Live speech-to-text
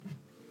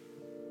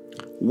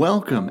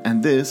Welcome,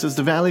 and this is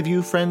the Valley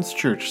View Friends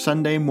Church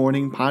Sunday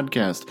Morning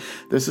Podcast.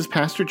 This is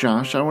Pastor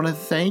Josh. I want to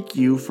thank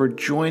you for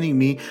joining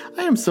me.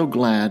 I am so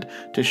glad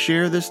to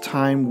share this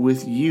time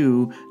with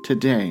you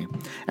today.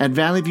 At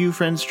Valley View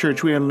Friends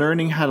Church, we are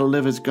learning how to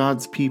live as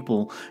God's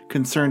people,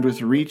 concerned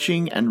with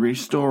reaching and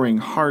restoring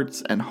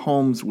hearts and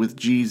homes with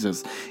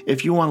Jesus.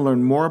 If you want to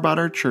learn more about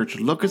our church,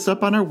 look us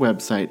up on our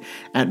website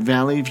at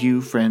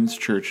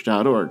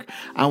valleyviewfriendschurch.org.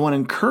 I want to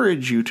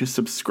encourage you to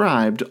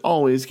subscribe to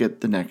always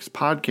get the next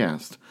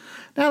podcast.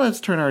 Now let's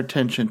turn our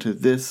attention to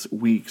this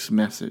week's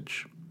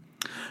message.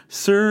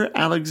 Sir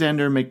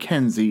Alexander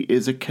Mackenzie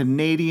is a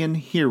Canadian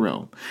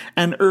hero,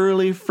 an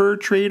early fur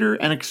trader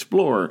and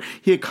explorer.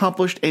 He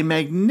accomplished a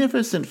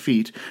magnificent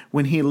feat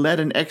when he led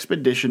an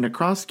expedition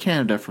across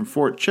Canada from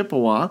Fort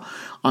Chippewa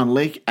on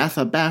Lake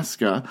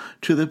Athabasca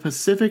to the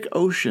Pacific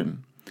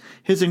Ocean.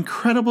 His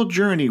incredible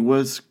journey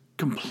was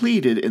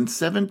completed in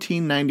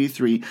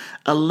 1793,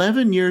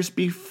 11 years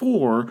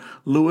before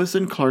Lewis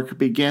and Clark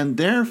began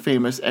their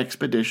famous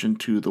expedition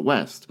to the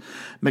west.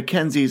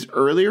 Mackenzie's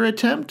earlier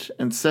attempt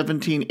in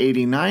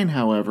 1789,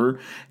 however,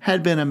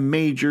 had been a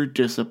major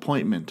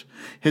disappointment.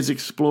 His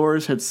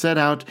explorers had set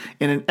out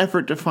in an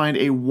effort to find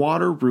a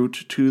water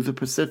route to the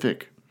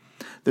Pacific.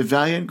 The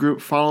valiant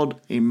group followed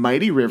a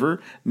mighty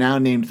river, now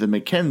named the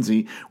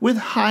Mackenzie, with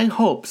high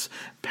hopes,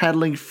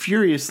 paddling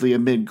furiously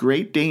amid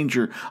great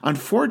danger.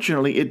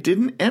 Unfortunately, it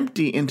didn't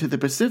empty into the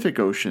Pacific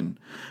Ocean,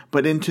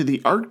 but into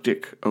the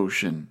Arctic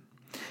Ocean.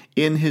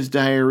 In his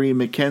diary,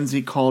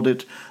 Mackenzie called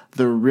it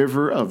the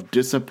River of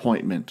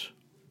Disappointment.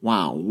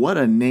 Wow, what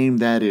a name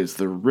that is,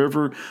 the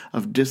River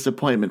of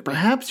Disappointment.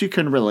 Perhaps you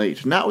can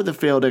relate, not with a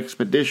failed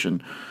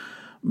expedition,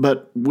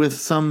 but with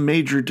some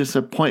major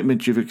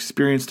disappointment you've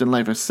experienced in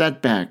life, a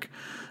setback,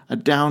 a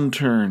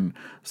downturn,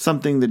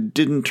 something that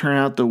didn't turn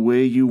out the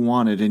way you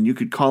wanted, and you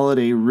could call it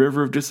a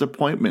river of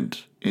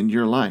disappointment in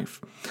your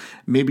life.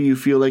 Maybe you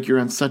feel like you're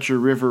on such a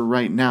river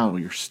right now,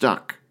 you're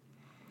stuck.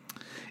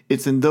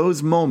 It's in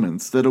those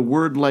moments that a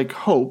word like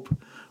hope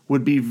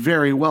would be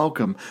very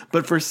welcome,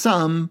 but for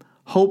some,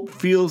 hope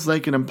feels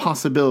like an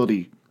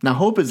impossibility. Now,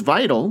 hope is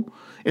vital.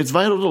 It's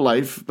vital to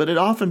life, but it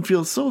often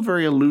feels so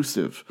very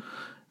elusive.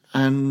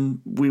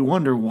 And we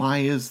wonder, why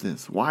is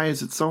this? Why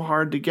is it so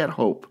hard to get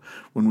hope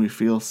when we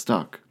feel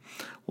stuck?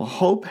 Well,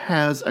 hope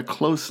has a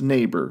close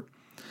neighbor.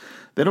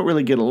 They don't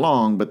really get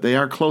along, but they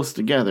are close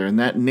together, and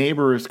that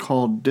neighbor is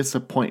called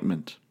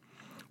disappointment.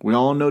 We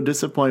all know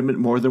disappointment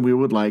more than we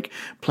would like,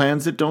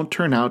 plans that don't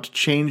turn out,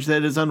 change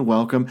that is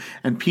unwelcome,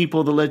 and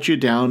people that let you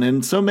down,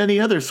 and so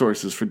many other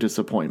sources for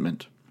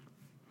disappointment.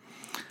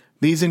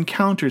 These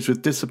encounters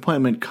with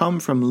disappointment come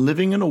from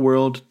living in a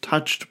world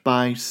touched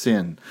by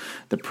sin.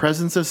 The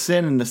presence of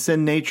sin and the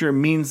sin nature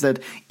means that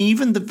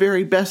even the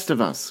very best of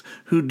us,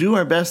 who do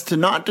our best to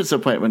not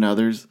disappoint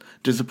others,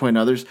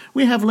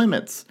 we have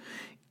limits.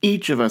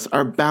 Each of us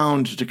are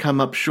bound to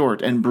come up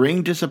short and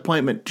bring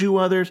disappointment to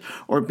others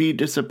or be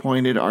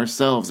disappointed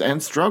ourselves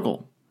and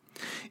struggle.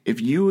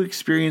 If you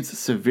experience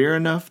severe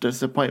enough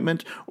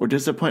disappointment or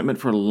disappointment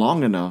for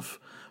long enough,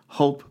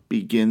 hope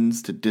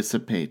begins to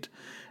dissipate.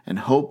 And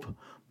hope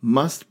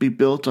must be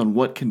built on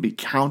what can be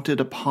counted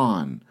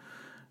upon.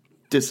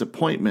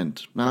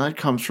 Disappointment, now that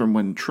comes from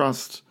when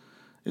trust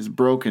is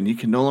broken. You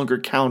can no longer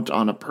count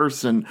on a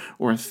person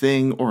or a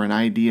thing or an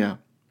idea.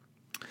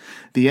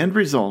 The end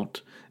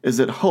result is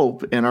that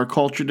hope in our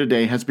culture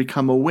today has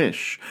become a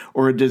wish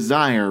or a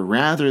desire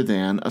rather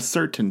than a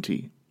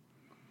certainty.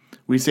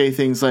 We say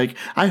things like,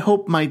 I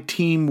hope my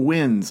team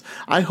wins.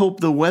 I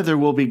hope the weather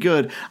will be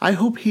good. I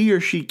hope he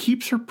or she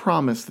keeps her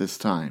promise this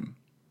time.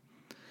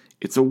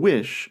 It's a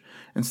wish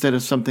instead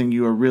of something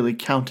you are really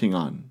counting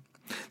on.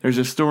 There's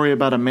a story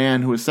about a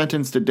man who was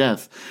sentenced to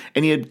death,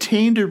 and he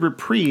obtained a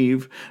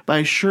reprieve by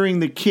assuring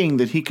the king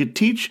that he could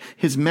teach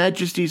his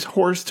majesty's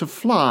horse to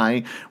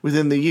fly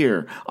within the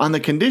year, on the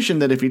condition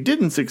that if he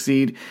didn't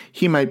succeed,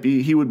 he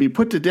would be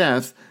put to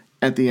death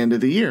at the end of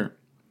the year.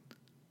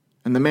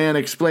 And the man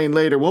explained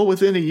later, well,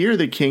 within a year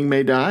the king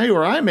may die,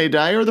 or I may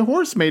die, or the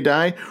horse may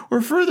die, or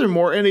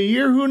furthermore, in a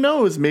year, who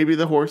knows, maybe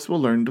the horse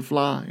will learn to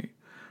fly.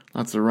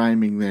 Lots of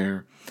rhyming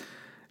there.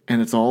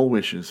 And it's all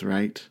wishes,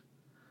 right?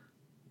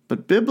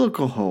 But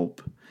biblical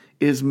hope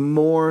is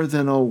more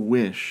than a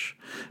wish.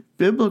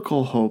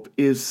 Biblical hope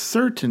is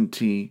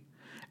certainty,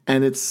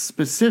 and it's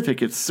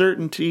specific. It's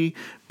certainty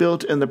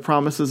built in the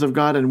promises of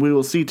God, and we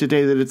will see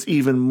today that it's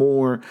even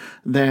more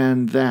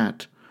than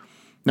that.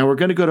 Now we're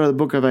going to go to the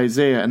book of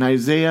Isaiah, and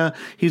Isaiah,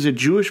 he's a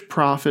Jewish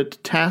prophet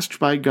tasked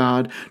by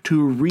God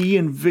to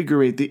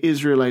reinvigorate the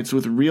Israelites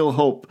with real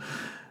hope.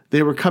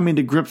 They were coming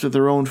to grips with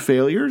their own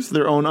failures,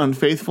 their own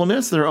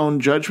unfaithfulness, their own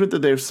judgment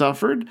that they've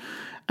suffered.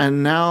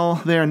 And now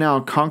they are now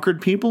a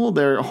conquered people.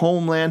 Their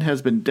homeland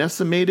has been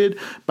decimated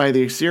by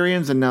the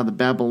Assyrians, and now the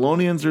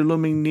Babylonians are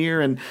looming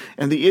near. And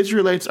the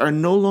Israelites are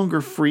no longer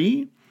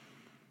free.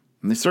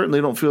 And they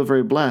certainly don't feel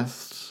very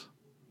blessed.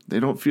 They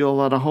don't feel a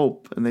lot of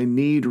hope, and they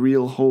need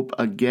real hope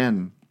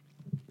again.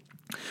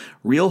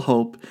 Real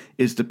hope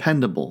is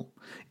dependable.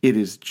 It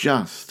is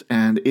just,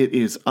 and it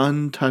is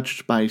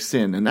untouched by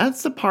sin. And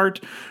that's the part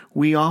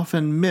we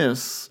often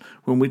miss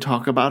when we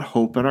talk about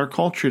hope in our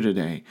culture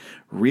today.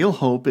 Real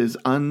hope is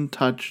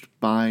untouched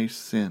by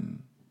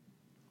sin.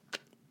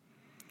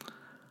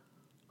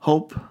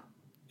 Hope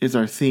is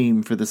our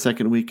theme for the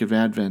second week of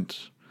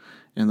Advent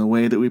and the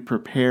way that we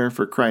prepare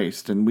for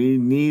Christ. And we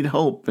need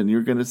hope, and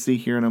you're going to see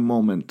here in a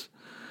moment.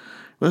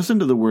 Listen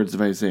to the words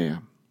of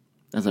Isaiah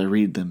as I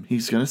read them.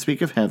 He's going to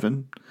speak of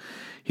heaven.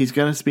 He's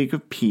going to speak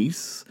of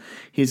peace.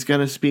 He's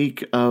going to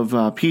speak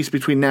of peace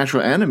between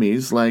natural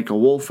enemies like a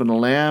wolf and a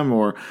lamb,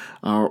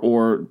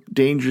 or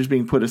dangers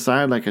being put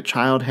aside like a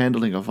child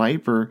handling a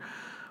viper.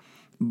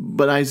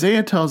 But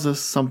Isaiah tells us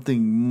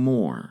something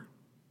more.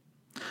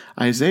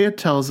 Isaiah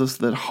tells us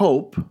that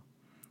hope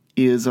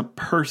is a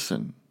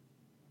person.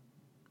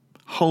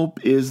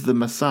 Hope is the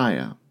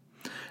Messiah,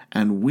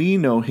 and we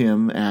know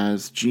him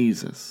as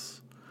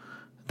Jesus.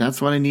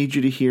 That's what I need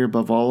you to hear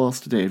above all else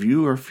today. If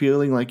you are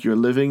feeling like you're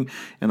living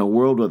in a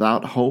world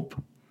without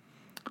hope,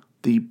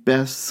 the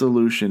best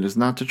solution is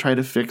not to try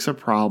to fix a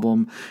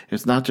problem.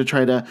 It's not to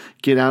try to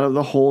get out of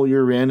the hole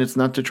you're in. It's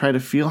not to try to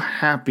feel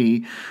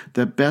happy.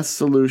 The best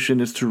solution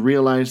is to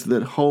realize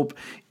that hope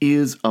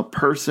is a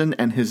person,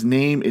 and his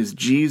name is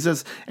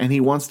Jesus, and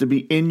he wants to be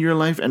in your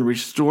life and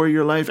restore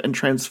your life and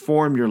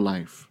transform your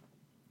life.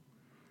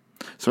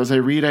 So as I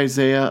read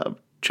Isaiah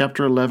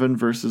chapter 11,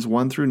 verses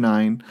 1 through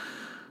 9,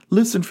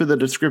 listen for the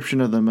description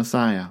of the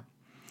Messiah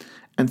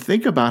and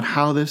think about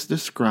how this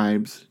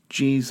describes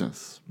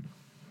Jesus.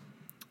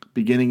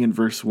 Beginning in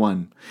verse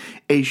 1,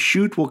 a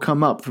shoot will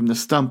come up from the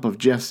stump of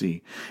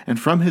Jesse, and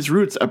from his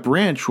roots a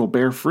branch will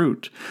bear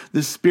fruit.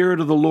 The Spirit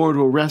of the Lord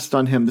will rest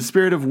on him, the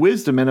Spirit of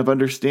wisdom and of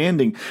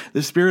understanding,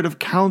 the Spirit of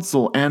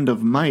counsel and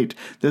of might,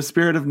 the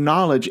Spirit of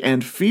knowledge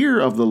and fear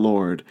of the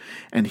Lord.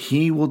 And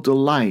he will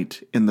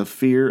delight in the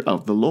fear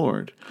of the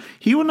Lord.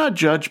 He will not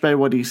judge by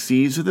what he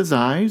sees with his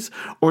eyes,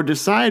 or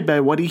decide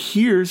by what he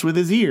hears with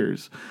his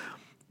ears.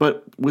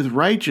 But with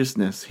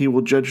righteousness he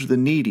will judge the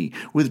needy.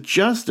 With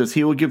justice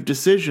he will give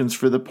decisions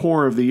for the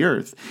poor of the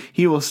earth.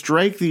 He will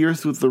strike the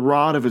earth with the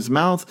rod of his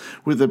mouth.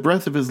 With the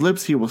breath of his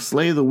lips he will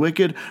slay the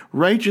wicked.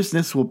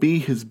 Righteousness will be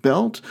his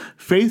belt.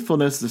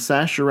 Faithfulness the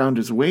sash around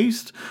his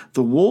waist.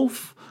 The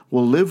wolf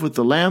will live with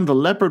the lamb. The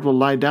leopard will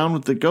lie down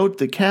with the goat.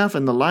 The calf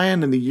and the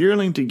lion and the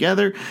yearling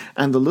together.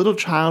 And the little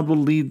child will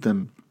lead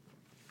them.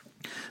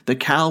 The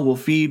cow will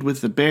feed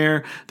with the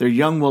bear, their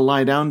young will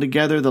lie down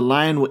together, the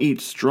lion will eat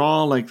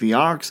straw like the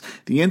ox,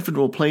 the infant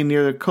will play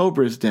near the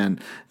cobra's den.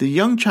 The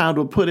young child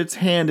will put its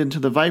hand into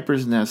the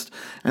viper's nest,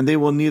 and they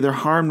will neither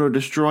harm nor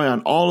destroy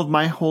on all of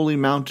my holy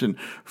mountain,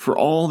 for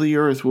all the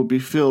earth will be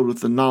filled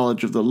with the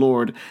knowledge of the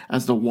Lord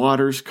as the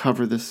waters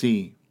cover the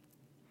sea.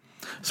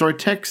 So our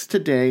text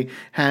today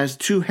has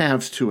two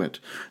halves to it.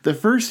 The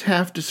first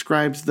half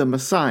describes the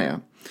Messiah.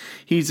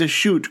 He's a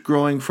shoot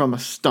growing from a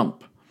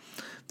stump.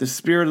 The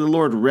Spirit of the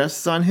Lord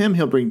rests on him.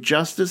 He'll bring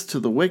justice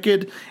to the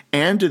wicked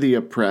and to the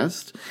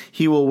oppressed.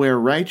 He will wear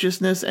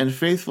righteousness and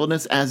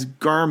faithfulness as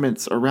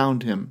garments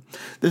around him.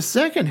 The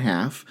second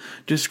half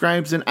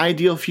describes an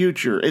ideal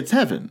future. It's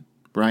heaven,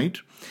 right?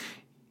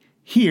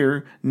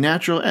 Here,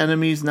 natural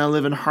enemies now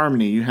live in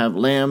harmony. You have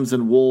lambs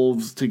and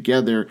wolves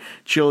together,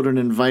 children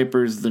and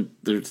vipers.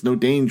 There's no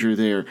danger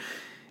there.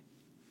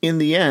 In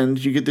the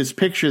end, you get this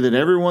picture that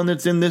everyone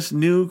that's in this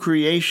new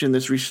creation,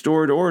 this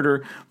restored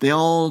order, they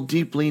all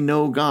deeply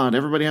know God.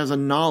 Everybody has a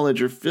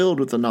knowledge or filled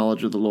with the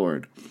knowledge of the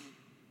Lord.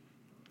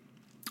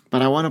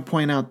 But I want to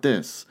point out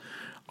this.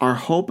 Our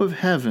hope of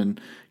heaven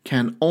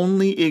can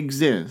only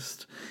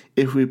exist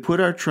if we put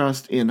our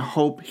trust in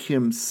hope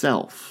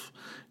himself,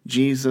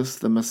 Jesus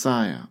the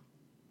Messiah.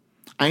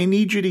 I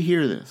need you to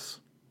hear this.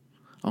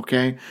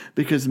 Okay?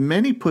 Because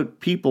many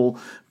people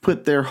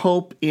put their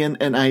hope in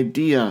an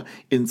idea,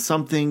 in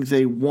something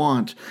they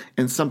want,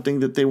 and something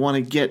that they want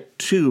to get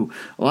to.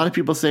 A lot of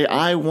people say,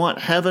 I want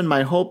heaven,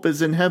 my hope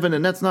is in heaven,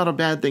 and that's not a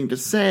bad thing to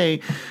say,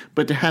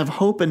 but to have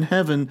hope in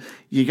heaven,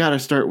 you got to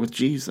start with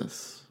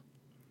Jesus.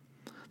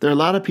 There are a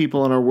lot of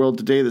people in our world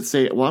today that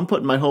say, well, I'm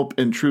putting my hope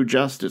in true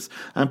justice.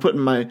 I'm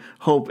putting my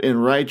hope in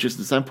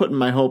righteousness. I'm putting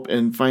my hope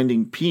in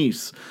finding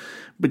peace.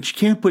 But you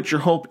can't put your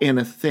hope in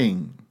a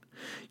thing.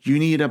 You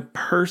need a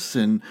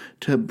person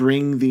to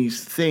bring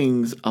these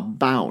things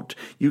about.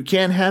 You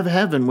can't have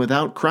heaven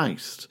without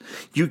Christ.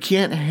 You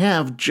can't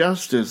have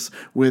justice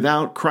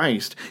without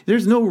Christ.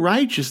 There's no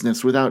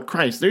righteousness without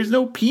Christ. There's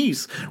no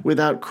peace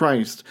without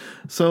Christ.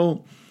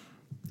 So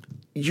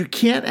you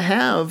can't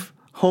have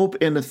hope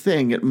in a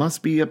thing. It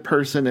must be a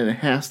person, and it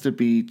has to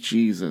be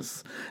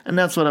Jesus. And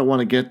that's what I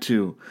want to get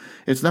to.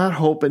 It's not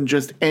hope in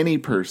just any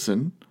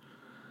person.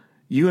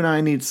 You and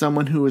I need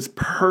someone who is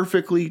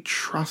perfectly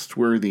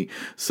trustworthy,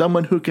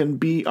 someone who can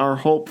be our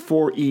hope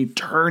for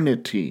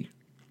eternity.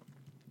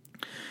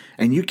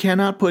 And you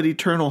cannot put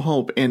eternal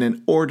hope in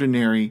an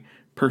ordinary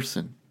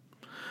person.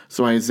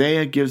 So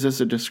Isaiah gives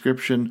us a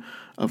description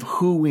of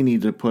who we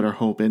need to put our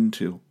hope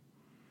into.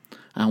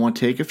 I want to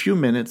take a few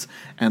minutes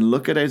and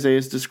look at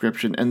Isaiah's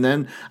description, and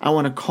then I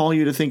want to call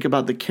you to think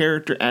about the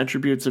character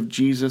attributes of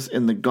Jesus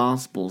in the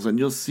Gospels, and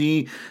you'll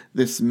see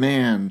this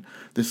man,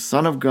 this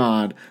Son of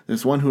God,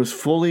 this one who is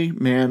fully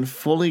man,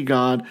 fully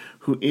God,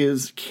 who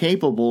is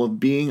capable of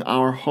being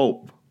our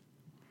hope.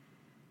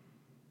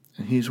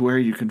 And he's where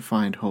you can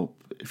find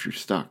hope if you're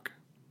stuck.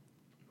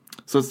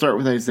 So let's start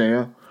with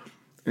Isaiah,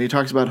 and he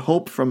talks about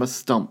hope from a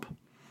stump.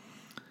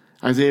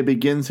 Isaiah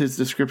begins his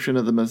description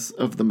of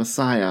the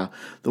Messiah,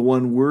 the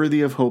one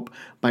worthy of hope,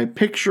 by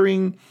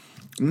picturing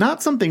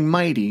not something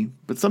mighty,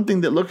 but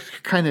something that looks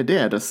kind of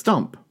dead, a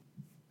stump.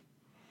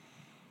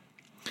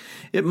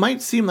 It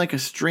might seem like a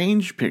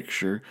strange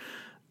picture,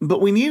 but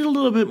we need a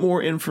little bit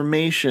more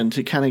information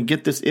to kind of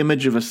get this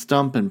image of a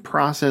stump and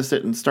process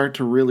it and start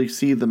to really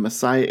see the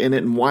Messiah in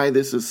it and why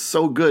this is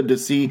so good to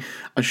see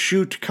a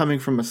shoot coming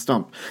from a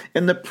stump.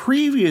 In the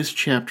previous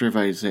chapter of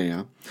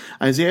Isaiah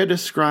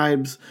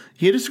describes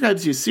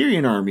the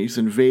Assyrian armies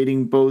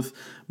invading both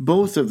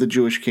of the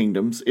Jewish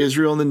kingdoms,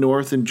 Israel in the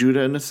north and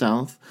Judah in the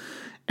south.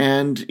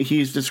 And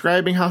he's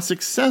describing how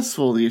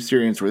successful the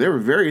Assyrians were. They were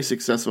very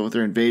successful with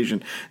their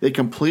invasion. They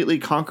completely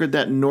conquered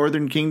that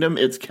northern kingdom.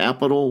 Its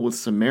capital was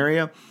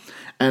Samaria.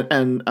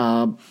 And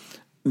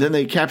then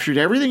they captured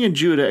everything in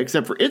Judah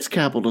except for its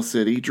capital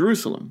city,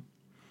 Jerusalem.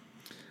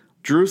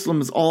 Jerusalem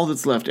is all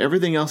that's left.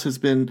 Everything else has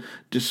been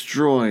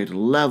destroyed,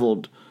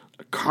 leveled,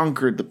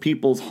 conquered, the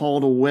people's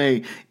hauled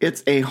away.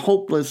 It's a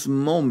hopeless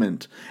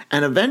moment.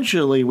 And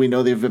eventually, we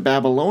know the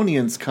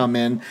Babylonians come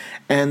in,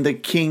 and the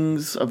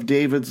kings of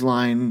David's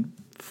line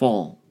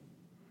fall.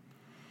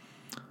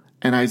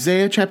 And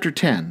Isaiah chapter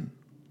 10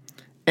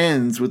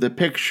 ends with a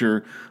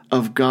picture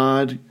of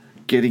God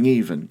getting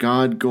even,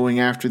 God going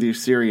after the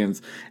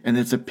Assyrians, and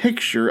it's a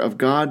picture of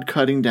God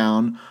cutting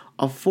down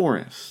a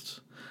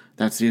forest.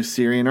 That's the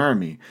Assyrian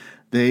army.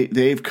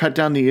 They've cut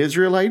down the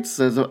Israelites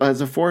as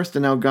a forest,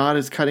 and now God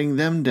is cutting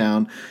them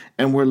down,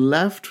 and we're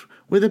left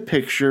with a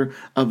picture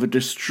of a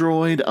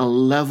destroyed, a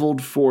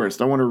leveled forest.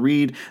 I want to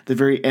read the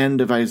very end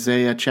of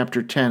Isaiah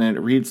chapter 10, and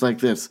it reads like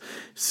this.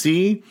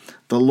 See,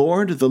 the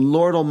Lord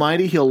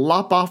Almighty, he'll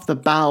lop off the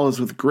boughs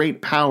with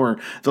great power.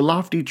 The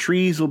lofty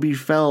trees will be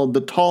felled.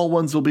 The tall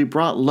ones will be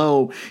brought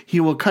low. He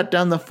will cut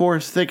down the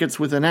forest thickets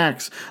with an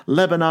axe.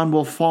 Lebanon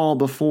will fall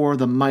before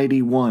the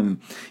mighty one.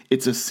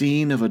 It's a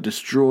scene of a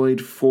destroyed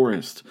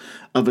forest,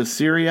 of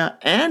Assyria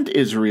and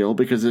Israel,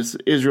 because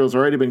Israel's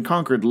already been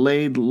conquered,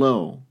 laid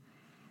low.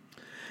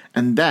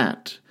 And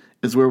that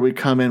is where we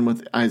come in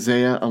with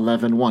Isaiah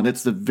 11:1.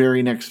 It's the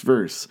very next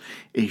verse.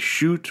 A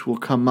shoot will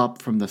come up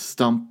from the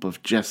stump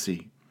of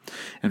Jesse,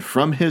 and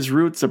from his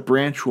roots a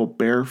branch will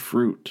bear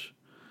fruit.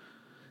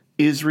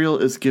 Israel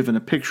is given a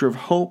picture of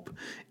hope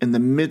in the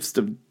midst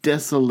of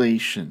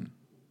desolation.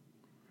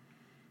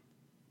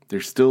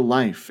 There's still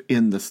life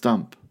in the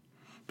stump.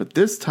 But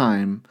this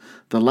time,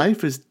 the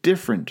life is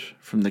different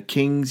from the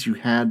kings you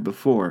had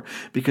before,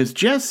 because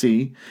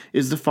Jesse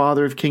is the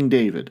father of King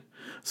David.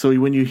 So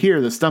when you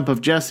hear the stump of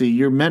Jesse,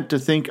 you're meant to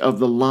think of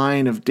the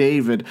line of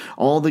David,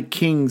 all the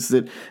kings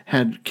that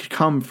had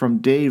come from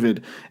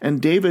David. And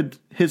David,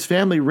 his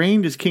family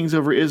reigned as kings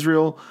over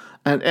Israel,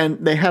 and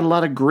they had a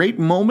lot of great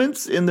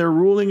moments in their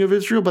ruling of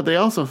Israel, but they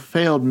also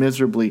failed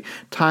miserably.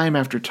 Time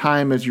after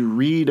time, as you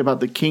read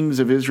about the kings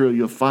of Israel,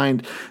 you'll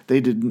find they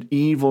did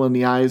evil in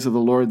the eyes of the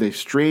Lord. They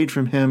strayed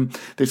from him.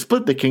 They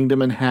split the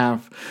kingdom in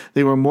half.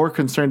 They were more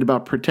concerned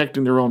about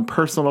protecting their own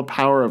personal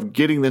power, of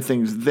getting the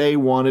things they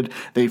wanted.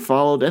 They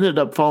ended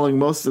up following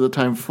most of the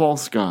time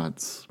false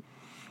gods.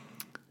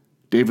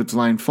 David's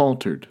line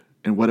faltered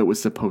in what it was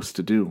supposed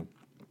to do.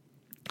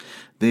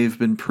 They've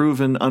been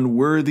proven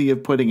unworthy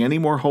of putting any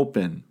more hope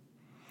in.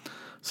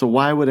 So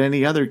why would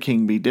any other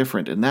king be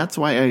different? And that's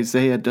why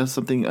Isaiah does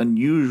something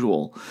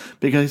unusual,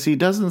 because he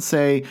doesn't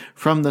say,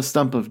 from the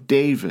stump of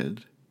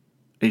David,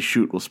 a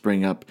shoot will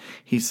spring up.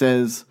 He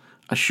says,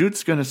 a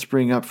shoot's going to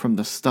spring up from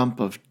the stump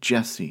of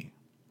Jesse.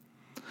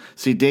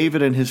 See,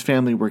 David and his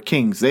family were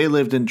kings. They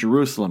lived in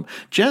Jerusalem.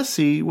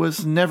 Jesse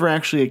was never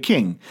actually a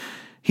king.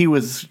 He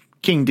was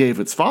King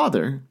David's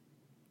father,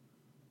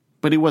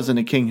 but he wasn't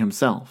a king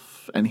himself.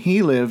 And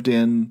he lived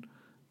in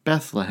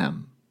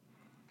Bethlehem.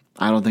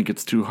 I don't think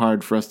it's too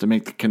hard for us to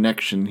make the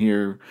connection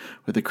here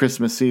with the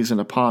Christmas season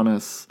upon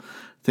us,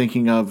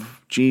 thinking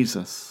of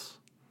Jesus,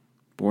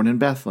 born in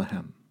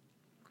Bethlehem.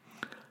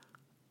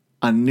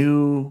 A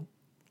new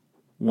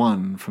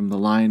one from the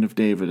line of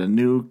David, a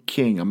new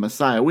king, a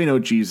Messiah. We know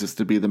Jesus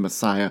to be the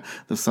Messiah,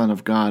 the Son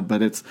of God,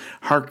 but it's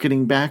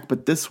hearkening back,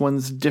 but this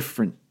one's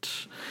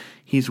different.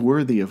 He's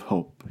worthy of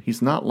hope.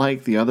 He's not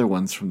like the other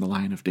ones from the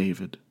line of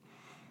David.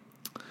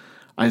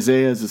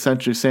 Isaiah is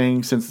essentially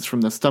saying, since it's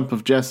from the stump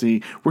of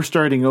Jesse, we're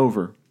starting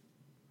over.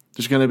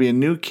 There's going to be a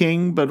new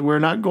king, but we're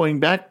not going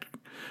back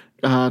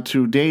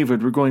to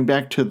David. We're going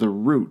back to the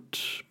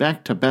root,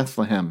 back to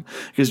Bethlehem.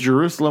 Because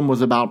Jerusalem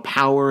was about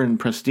power and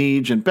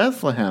prestige, and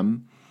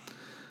Bethlehem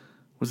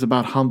was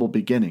about humble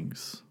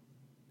beginnings.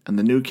 And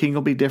the new king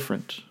will be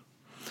different.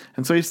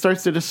 And so he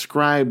starts to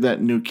describe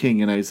that new king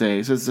in Isaiah.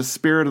 He says, the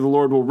Spirit of the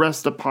Lord will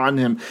rest upon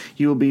him.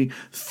 He will be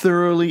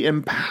thoroughly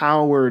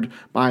empowered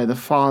by the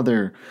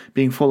Father,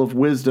 being full of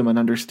wisdom and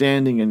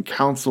understanding and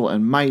counsel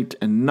and might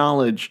and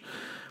knowledge.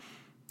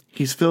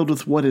 He's filled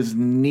with what is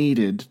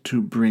needed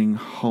to bring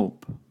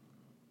hope.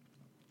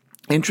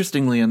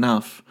 Interestingly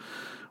enough,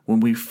 when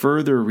we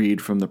further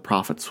read from the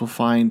prophets, we'll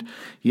find,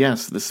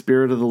 yes, the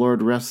Spirit of the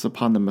Lord rests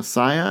upon the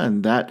Messiah,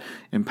 and that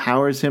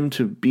empowers him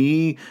to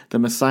be the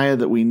Messiah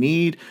that we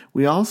need.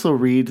 We also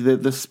read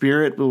that the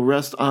Spirit will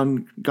rest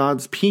on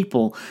God's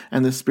people,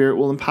 and the Spirit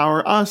will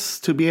empower us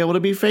to be able to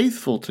be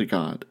faithful to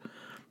God,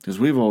 because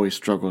we've always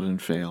struggled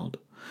and failed.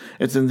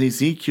 It's in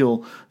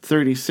Ezekiel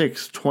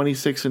 36,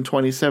 26 and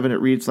 27. It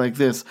reads like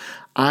this: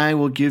 I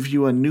will give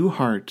you a new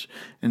heart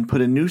and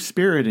put a new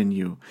spirit in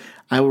you.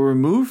 I will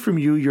remove from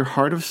you your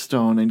heart of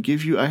stone and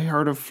give you a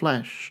heart of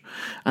flesh.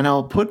 And I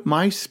will put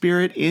my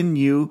spirit in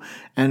you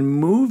and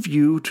move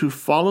you to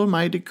follow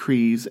my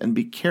decrees and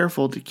be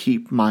careful to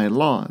keep my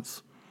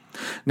laws.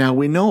 Now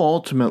we know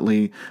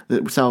ultimately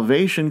that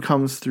salvation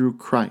comes through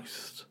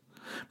Christ.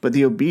 But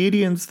the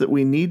obedience that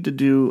we need to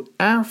do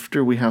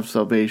after we have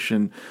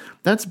salvation,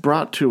 that's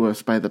brought to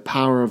us by the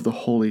power of the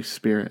Holy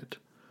Spirit.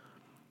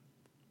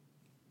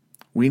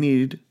 We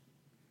need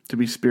to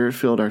be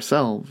Spirit-filled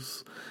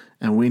ourselves,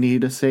 and we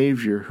need a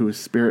Savior who is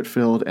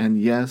Spirit-filled,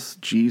 and yes,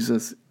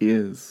 Jesus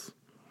is.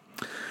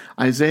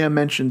 Isaiah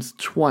mentions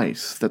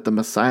twice that the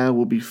Messiah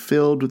will be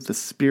filled with the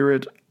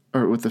Spirit,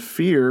 or with the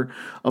fear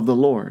of the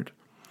Lord.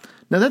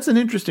 Now that's an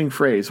interesting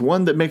phrase,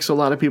 one that makes a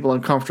lot of people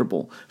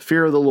uncomfortable.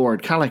 Fear of the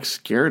Lord, kind of like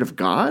scared of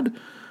God?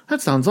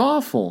 That sounds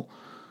awful.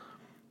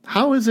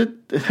 How is it,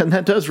 and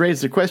that does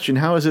raise the question,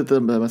 how is it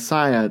the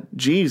Messiah,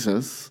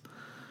 Jesus,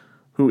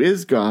 who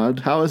is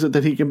God, how is it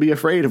that he can be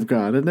afraid of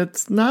God? And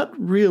it's not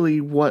really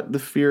what the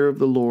fear of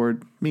the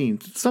Lord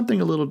means. It's something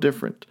a little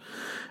different.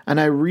 And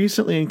I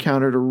recently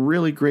encountered a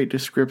really great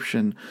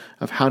description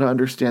of how to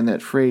understand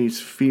that phrase,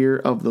 fear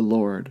of the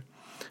Lord.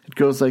 It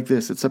goes like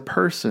this: it's a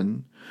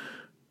person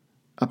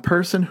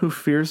who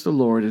fears the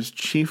Lord is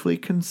chiefly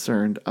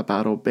concerned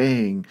about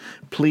obeying,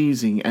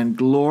 pleasing, and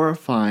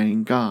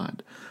glorifying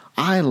God.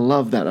 I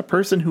love that. A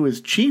person who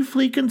is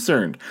chiefly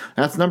concerned.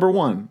 That's number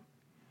one.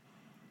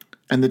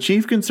 And the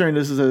chief concern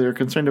is that they're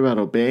concerned about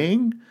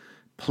obeying,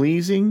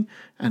 pleasing,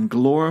 and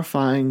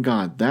glorifying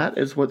God. That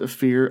is what the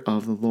fear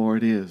of the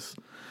Lord is.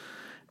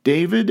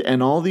 David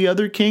and all the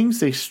other kings,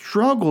 they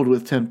struggled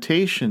with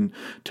temptation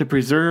to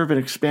preserve and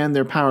expand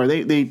their power.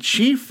 They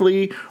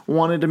chiefly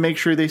wanted to make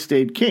sure they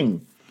stayed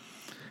king.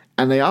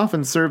 And they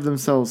often served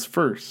themselves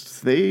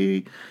first.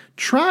 They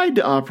tried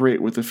to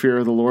operate with the fear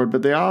of the Lord,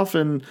 but they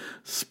often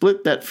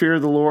split that fear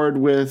of the Lord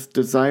with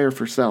desire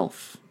for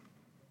self.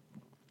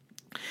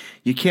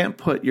 You can't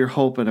put your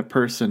hope in a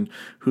person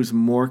who's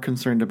more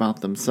concerned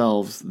about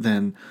themselves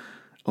than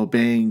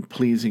obeying,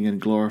 pleasing, and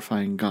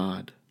glorifying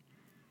God.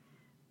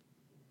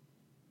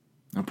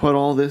 Now put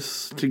all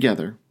this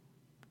together,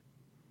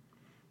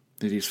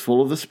 that he's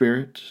full of the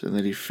Spirit and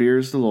that he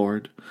fears the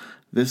Lord.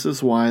 This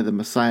is why the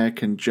Messiah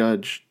can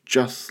judge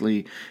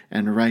justly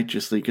and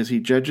righteously, because he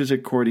judges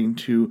according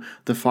to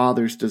the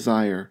Father's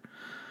desire,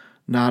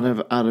 not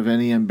out of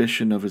any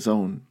ambition of his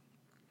own.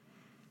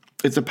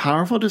 It's a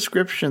powerful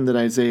description that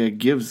Isaiah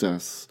gives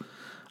us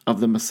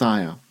of the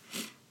Messiah,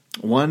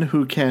 one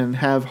who can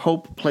have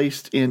hope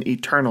placed in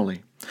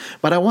eternally.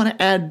 But I want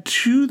to add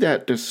to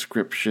that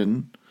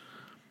description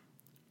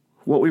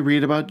what we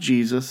read about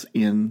Jesus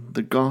in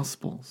the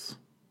Gospels.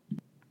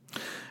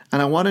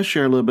 And I want to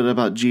share a little bit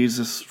about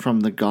Jesus from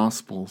the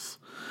Gospels.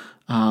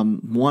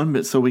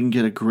 One, so we can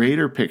get a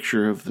greater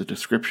picture of the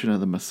description of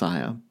the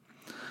Messiah.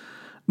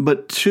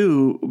 But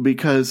two,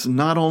 because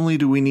not only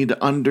do we need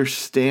to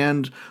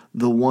understand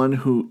the one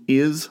who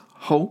is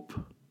hope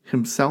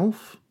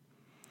himself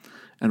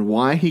and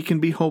why he can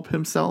be hope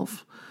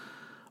himself,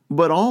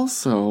 but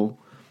also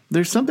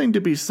there's something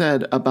to be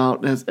said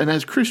about,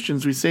 as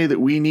Christians, we say that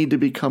we need to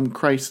become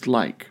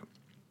Christ-like.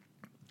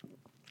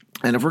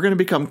 And if we're going to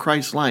become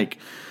Christ-like,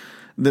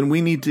 then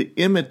we need to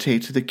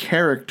imitate the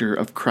character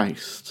of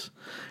Christ.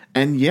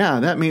 And yeah,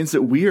 that means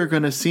that we are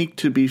going to seek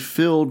to be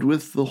filled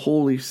with the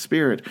Holy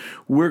Spirit.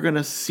 We're going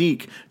to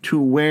seek to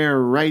wear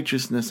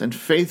righteousness and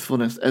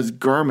faithfulness as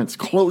garments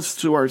close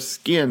to our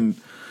skin.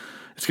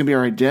 It's going to be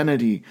our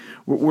identity.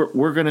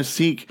 We're going to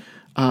seek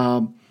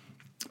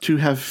to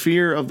have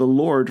fear of the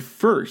Lord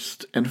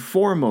first and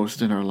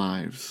foremost in our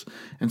lives,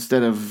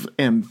 instead of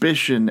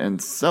ambition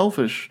and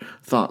selfish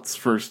thoughts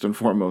first and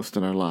foremost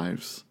in our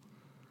lives.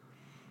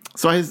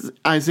 So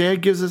Isaiah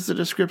gives us a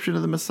description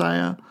of the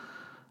Messiah,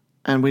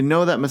 and we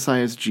know that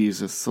Messiah is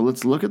Jesus. So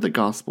let's look at the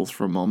Gospels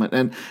for a moment.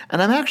 And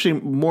I'm actually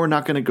more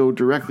not going to go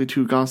directly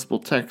to Gospel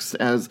texts,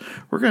 as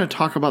we're going to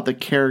talk about the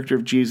character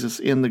of Jesus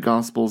in the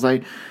Gospels.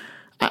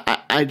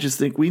 I just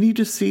think we need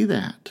to see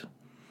that.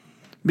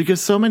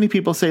 Because so many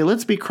people say,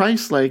 let's be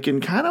Christ-like,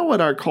 and kind of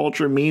what our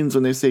culture means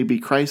when they say be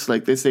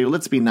Christ-like, they say,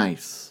 let's be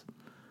nice.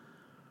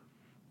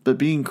 But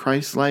being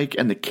Christ-like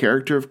and the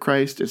character of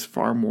Christ is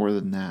far more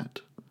than that.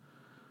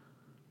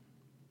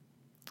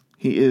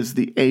 He is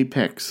the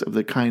apex of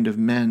the kind of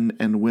men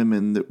and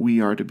women that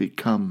we are to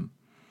become.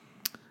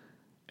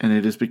 And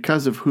it is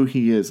because of who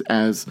he is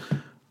as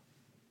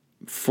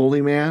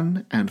fully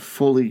man and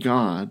fully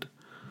God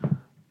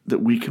that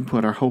we can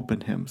put our hope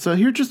in him. So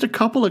here are just a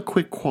couple of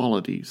quick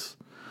qualities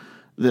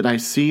that I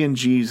see in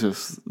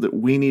Jesus that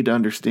we need to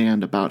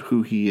understand about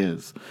who he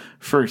is.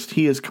 First,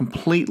 he is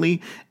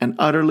completely and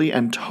utterly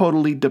and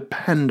totally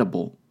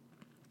dependable.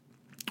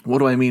 What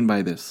do I mean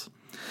by this?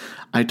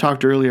 I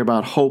talked earlier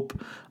about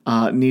hope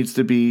needs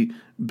to be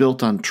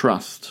built on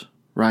trust,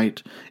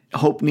 right?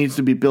 Hope needs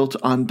to be built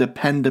on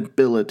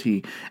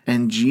dependability,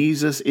 and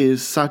Jesus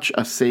is such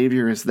a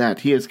Savior as that.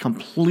 He is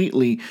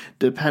completely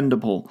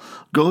dependable.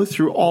 Go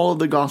through all of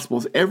the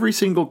Gospels. Every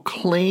single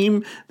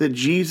claim that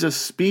Jesus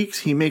speaks,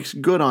 he makes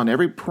good on.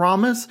 Every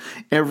promise,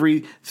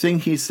 everything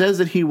he says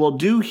that he will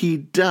do, he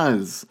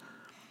does.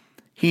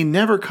 He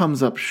never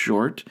comes up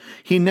short.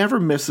 He never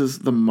misses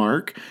the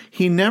mark.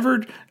 He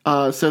never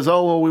says,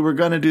 oh, well, we were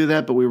going to do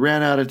that, but we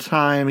ran out of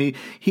time.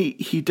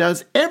 He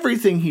does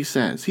everything he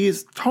says. He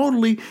is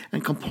totally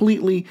and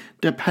completely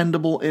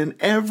dependable in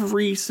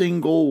every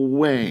single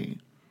way.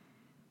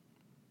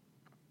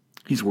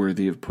 He's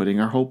worthy of putting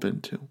our hope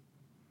into.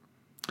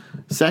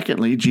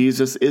 Secondly,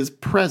 Jesus is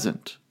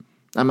present.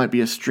 That might be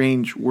a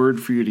strange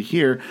word for you to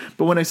hear,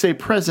 but when I say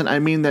present, I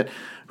mean that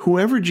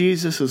whoever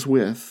Jesus is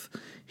with,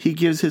 he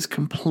gives his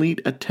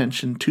complete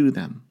attention to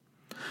them.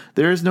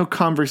 There is no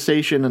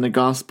conversation in the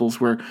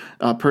Gospels where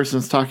a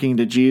person's talking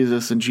to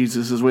Jesus and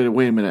Jesus is, wait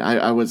a minute,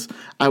 I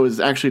was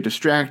actually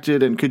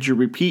distracted, and could you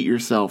repeat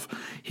yourself?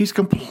 He's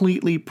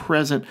completely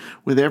present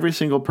with every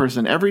single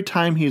person. Every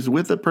time he's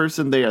with a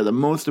person, they are the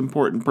most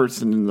important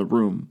person in the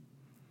room.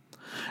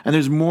 And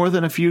there's more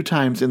than a few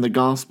times in the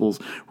Gospels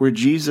where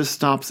Jesus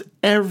stops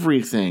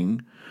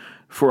everything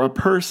for a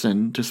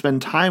person to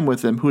spend time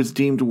with them who is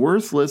deemed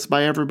worthless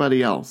by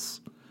everybody else.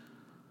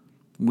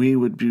 We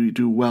would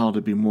do well to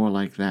be more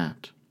like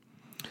that.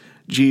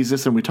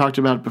 Jesus, and we talked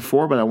about it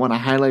before, but I want to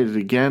highlight it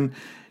again,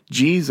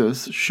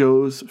 Jesus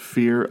shows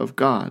fear of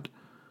God.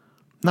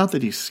 Not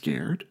that he's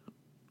scared.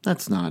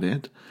 That's not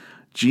it.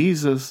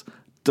 Jesus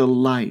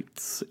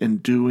delights in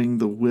doing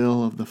the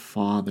will of the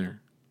Father.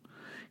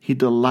 He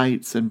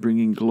delights in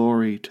bringing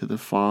glory to the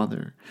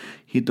Father.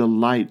 He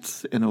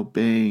delights in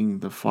obeying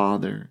the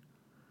Father.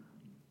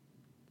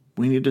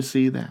 We need to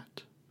see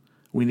that.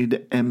 We need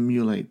to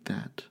emulate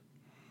that.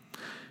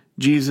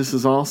 Jesus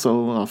is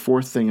also, a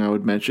fourth thing I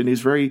would mention, he's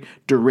very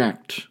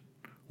direct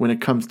when it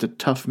comes to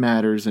tough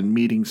matters and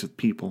meetings with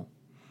people.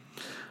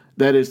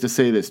 That is to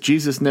say this,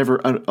 Jesus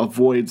never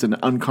avoids an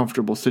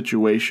uncomfortable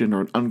situation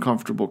or an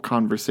uncomfortable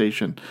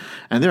conversation.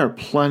 And there are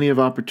plenty of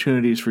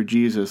opportunities for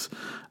Jesus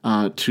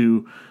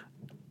to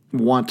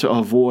want to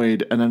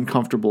avoid an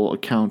uncomfortable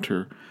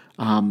encounter.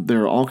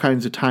 There are all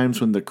kinds of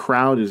times when the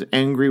crowd is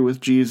angry with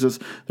Jesus.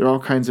 There are all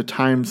kinds of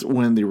times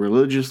when the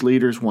religious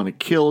leaders want to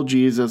kill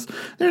Jesus.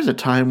 There's a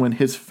time when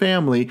his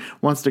family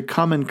wants to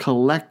come and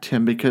collect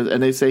him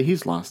and they say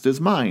he's lost his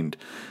mind.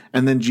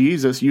 And then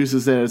Jesus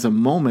uses that as a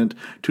moment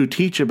to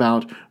teach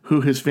about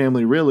who his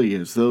family really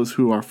is, those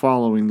who are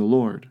following the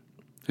Lord,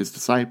 his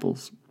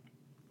disciples.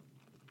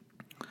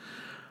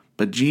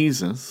 But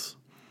Jesus,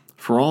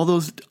 for all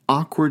those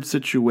awkward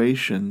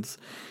situations,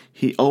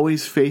 he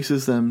always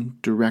faces them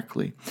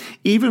directly.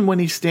 Even when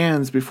he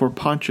stands before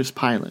Pontius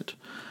Pilate,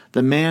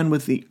 the man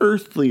with the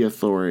earthly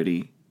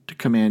authority to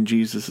command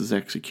Jesus'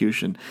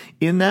 execution,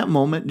 in that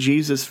moment,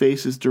 Jesus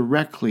faces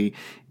directly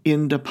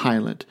into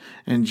Pilate.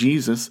 And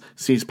Jesus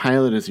sees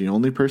Pilate as the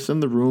only person in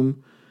the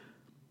room.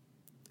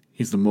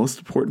 He's the most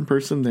important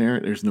person there.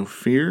 There's no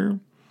fear.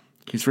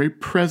 He's very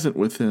present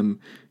with him.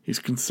 He's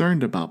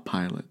concerned about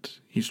Pilate.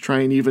 He's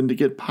trying even to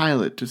get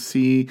Pilate to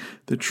see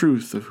the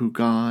truth of who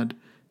God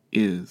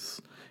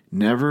is.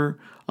 Never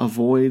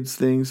avoids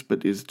things,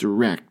 but is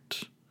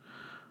direct.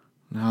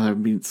 Now, there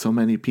have been so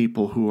many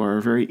people who are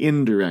very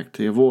indirect.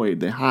 They avoid,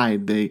 they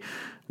hide, they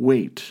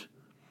wait.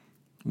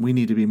 We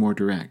need to be more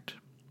direct.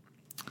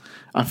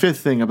 A fifth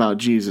thing about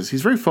Jesus,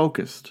 he's very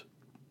focused.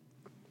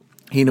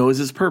 He knows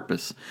his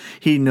purpose.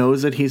 He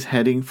knows that he's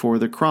heading for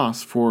the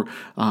cross,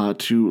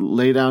 to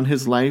lay down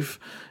his life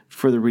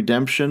for the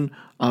redemption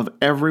of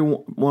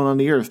everyone on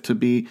the earth, to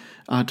be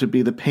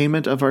the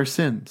payment of our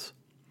sins.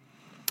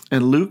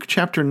 In Luke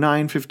chapter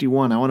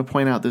 9:51, I want to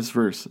point out this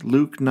verse.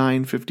 Luke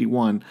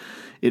 9:51,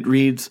 it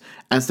reads,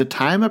 "As the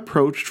time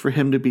approached for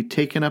him to be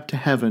taken up to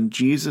heaven,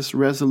 Jesus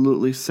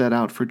resolutely set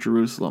out for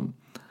Jerusalem."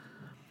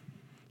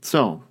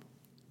 So,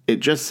 it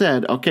just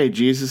said, okay,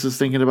 Jesus is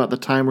thinking about the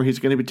time where he's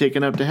going to be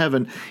taken up to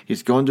heaven.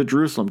 He's going to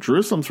Jerusalem.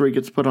 Jerusalem's where he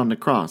gets put on the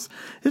cross.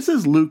 This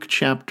is Luke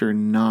chapter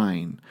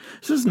 9.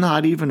 This is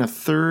not even a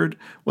third.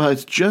 Well,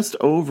 it's just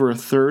over a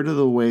third of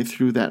the way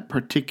through that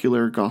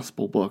particular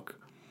gospel book.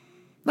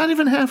 Not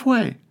even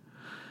halfway.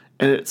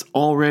 And it's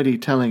already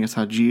telling us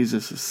how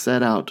Jesus is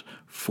set out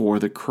for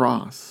the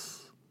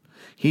cross.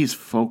 He's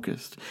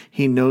focused.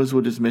 He knows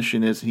what his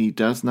mission is, and he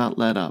does not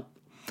let up.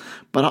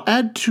 But I'll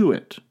add to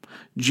it.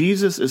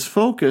 Jesus is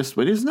focused,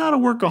 but he's not a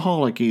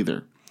workaholic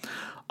either.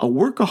 A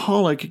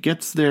workaholic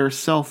gets their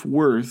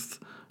self-worth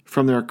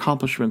from their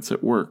accomplishments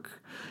at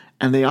work,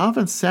 and they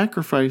often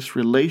sacrifice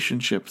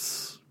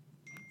relationships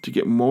to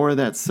get more of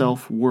that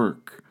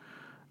self-worth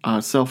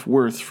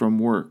from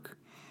work.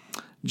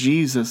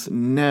 Jesus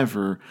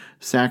never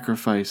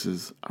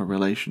sacrifices a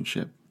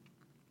relationship.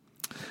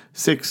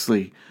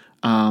 Sixthly,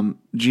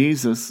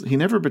 Jesus, he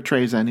never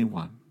betrays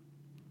anyone.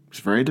 He's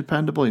very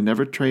dependable. He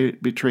never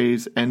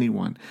betrays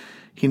anyone.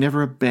 He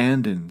never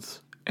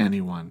abandons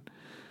anyone.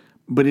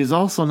 But he's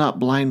also not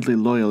blindly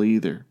loyal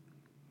either.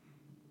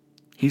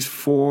 He's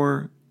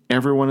for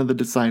every one of the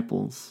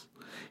disciples.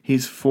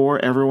 He's for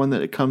everyone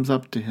that comes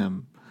up to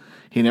him.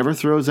 He never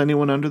throws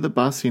anyone under the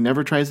bus. He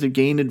never tries to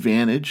gain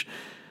advantage.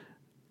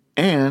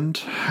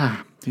 And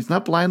he's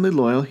not blindly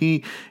loyal.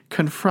 He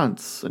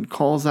confronts and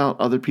calls out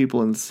other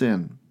people in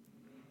sin.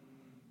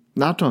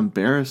 Not to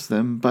embarrass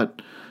them,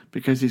 but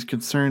because he's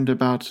concerned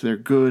about their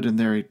good and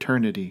their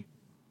eternity.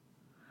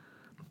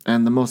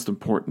 And the most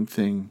important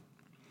thing,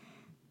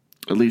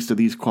 at least of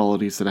these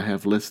qualities that I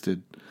have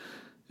listed,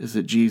 is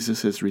that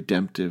Jesus is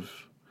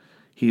redemptive.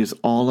 He is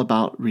all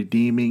about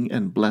redeeming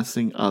and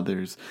blessing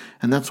others,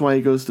 and that's why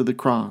he goes to the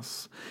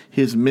cross.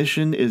 His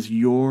mission is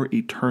your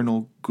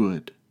eternal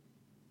good.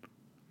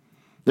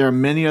 There are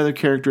many other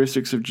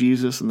characteristics of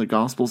Jesus in the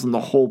Gospels and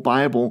the whole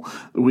Bible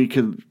that we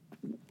could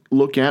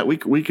look at. We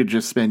could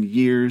just spend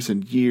years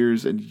and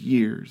years and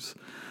years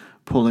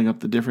pulling up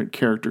the different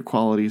character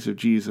qualities of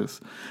Jesus.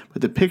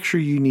 But the picture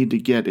you need to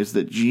get is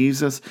that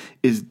Jesus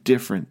is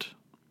different.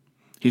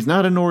 He's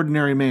not an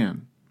ordinary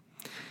man.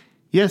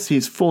 Yes,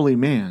 he's fully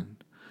man,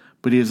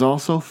 but he is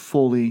also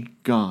fully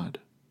God.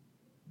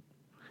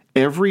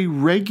 Every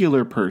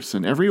regular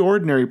person, every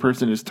ordinary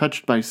person is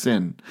touched by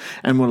sin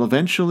and will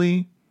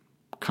eventually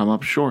come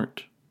up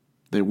short.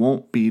 They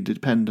won't be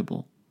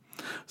dependable.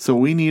 So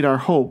we need our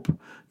hope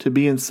to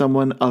be in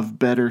someone of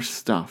better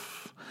stuff.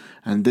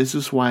 And this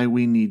is why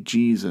we need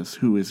Jesus,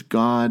 who is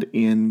God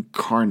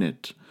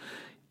incarnate.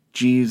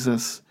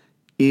 Jesus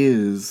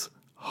is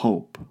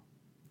hope.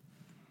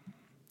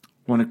 I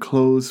want to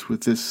close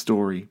with this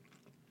story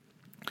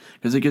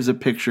because it gives a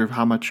picture of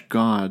how much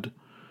God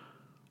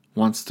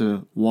wants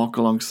to walk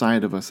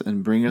alongside of us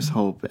and bring us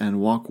hope and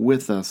walk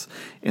with us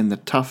in the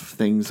tough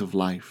things of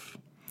life.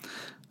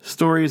 The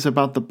story is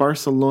about the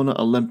Barcelona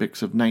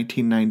Olympics of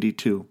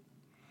 1992.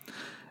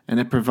 And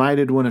it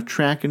provided one of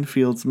track and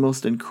field's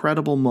most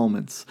incredible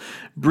moments.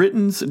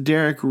 Britain's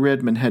Derek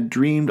Redmond had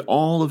dreamed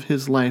all of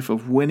his life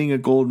of winning a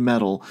gold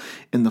medal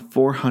in the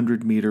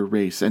 400-meter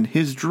race, and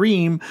his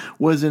dream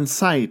was in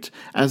sight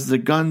as the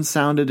gun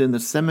sounded in the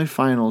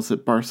semifinals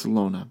at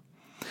Barcelona.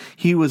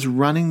 He was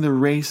running the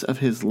race of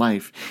his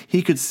life.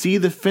 He could see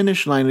the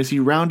finish line as he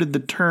rounded the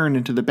turn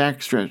into the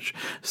backstretch.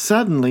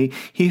 Suddenly,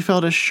 he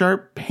felt a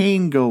sharp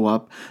pain go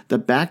up the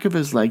back of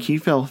his leg. He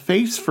fell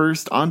face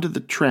first onto the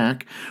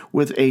track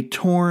with a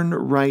torn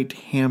right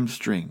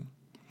hamstring.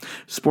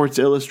 Sports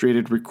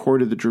Illustrated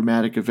recorded the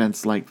dramatic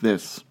events like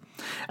this.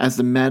 As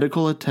the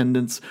medical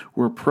attendants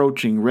were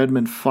approaching,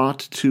 Redmond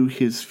fought to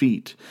his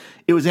feet.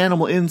 It was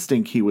animal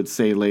instinct, he would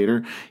say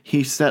later.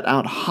 He set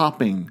out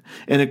hopping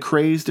in a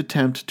crazed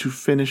attempt to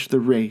finish the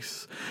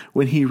race.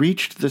 When he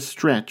reached the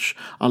stretch,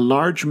 a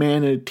large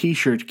man in a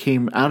t-shirt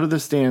came out of the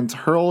stands,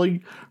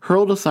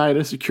 hurled aside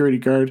a security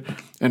guard,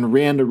 and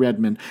ran to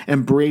Redmond,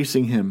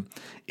 embracing him.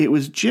 It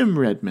was Jim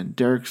Redmond,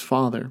 Derek's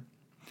father.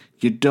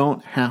 "You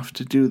don't have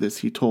to do this,"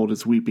 he told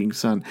his weeping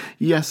son.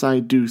 "Yes, I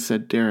do,"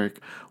 said Derek.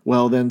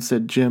 "Well then,"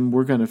 said Jim,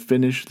 "we're going to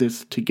finish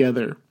this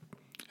together."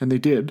 And they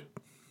did.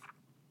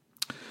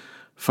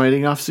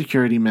 Fighting off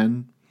security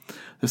men,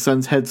 the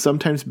son's head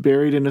sometimes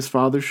buried in his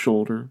father's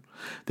shoulder,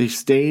 they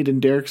stayed in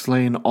Derek's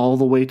lane all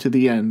the way to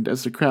the end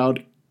as the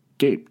crowd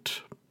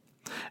gaped.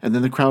 And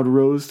then the crowd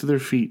rose to their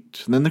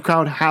feet, and then the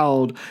crowd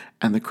howled,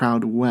 and the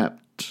crowd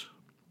wept.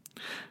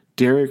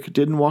 Derek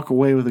didn't walk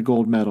away with a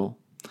gold medal,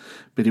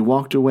 but he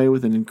walked away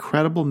with an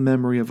incredible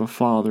memory of a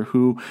father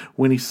who,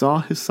 when he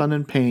saw his son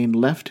in pain,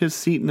 left his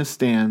seat in the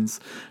stands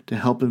to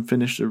help him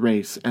finish the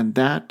race. And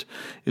that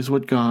is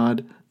what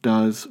God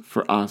does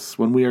for us.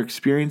 When we are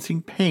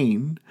experiencing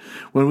pain,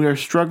 when we are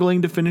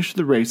struggling to finish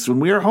the race, when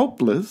we are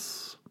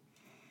hopeless,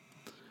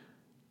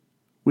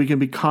 we can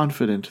be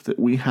confident that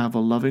we have a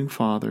loving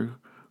Father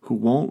who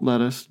won't let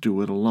us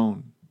do it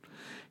alone.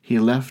 He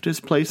left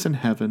his place in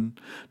heaven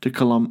to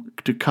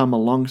come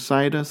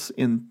alongside us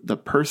in the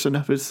person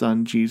of his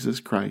Son, Jesus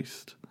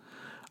Christ.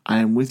 "I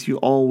am with you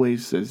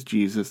always," says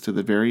Jesus, "to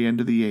the very end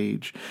of the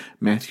age."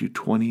 Matthew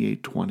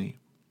 28:20.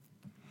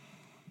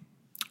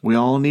 We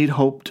all need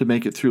hope to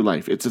make it through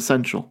life. It's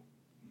essential.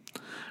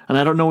 And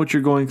I don't know what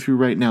you're going through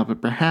right now,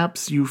 but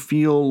perhaps you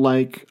feel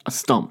like a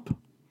stump,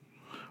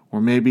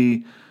 or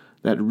maybe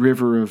that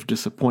river of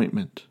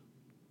disappointment.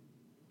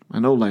 I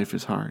know life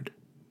is hard.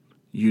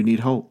 You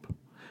need hope.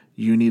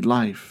 You need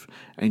life,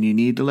 and you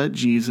need to let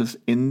Jesus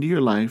into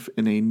your life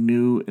in a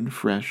new and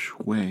fresh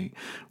way.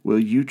 Will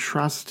you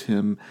trust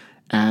him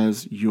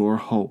as your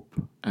hope,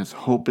 as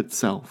hope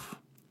itself?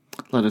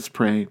 Let us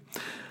pray.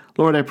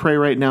 Lord, I pray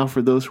right now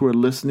for those who are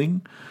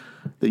listening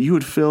that you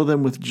would fill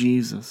them with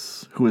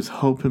Jesus, who is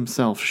hope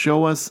himself.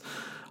 Show us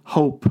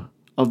hope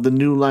of the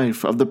new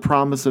life, of the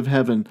promise of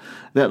heaven,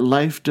 that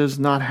life does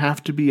not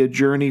have to be a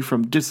journey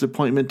from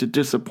disappointment to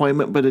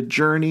disappointment, but a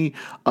journey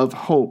of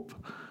hope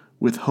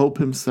with hope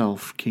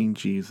himself, King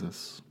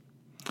Jesus.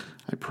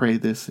 I pray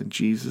this in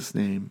Jesus'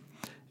 name.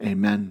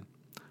 Amen.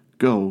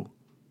 Go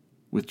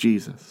with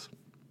Jesus.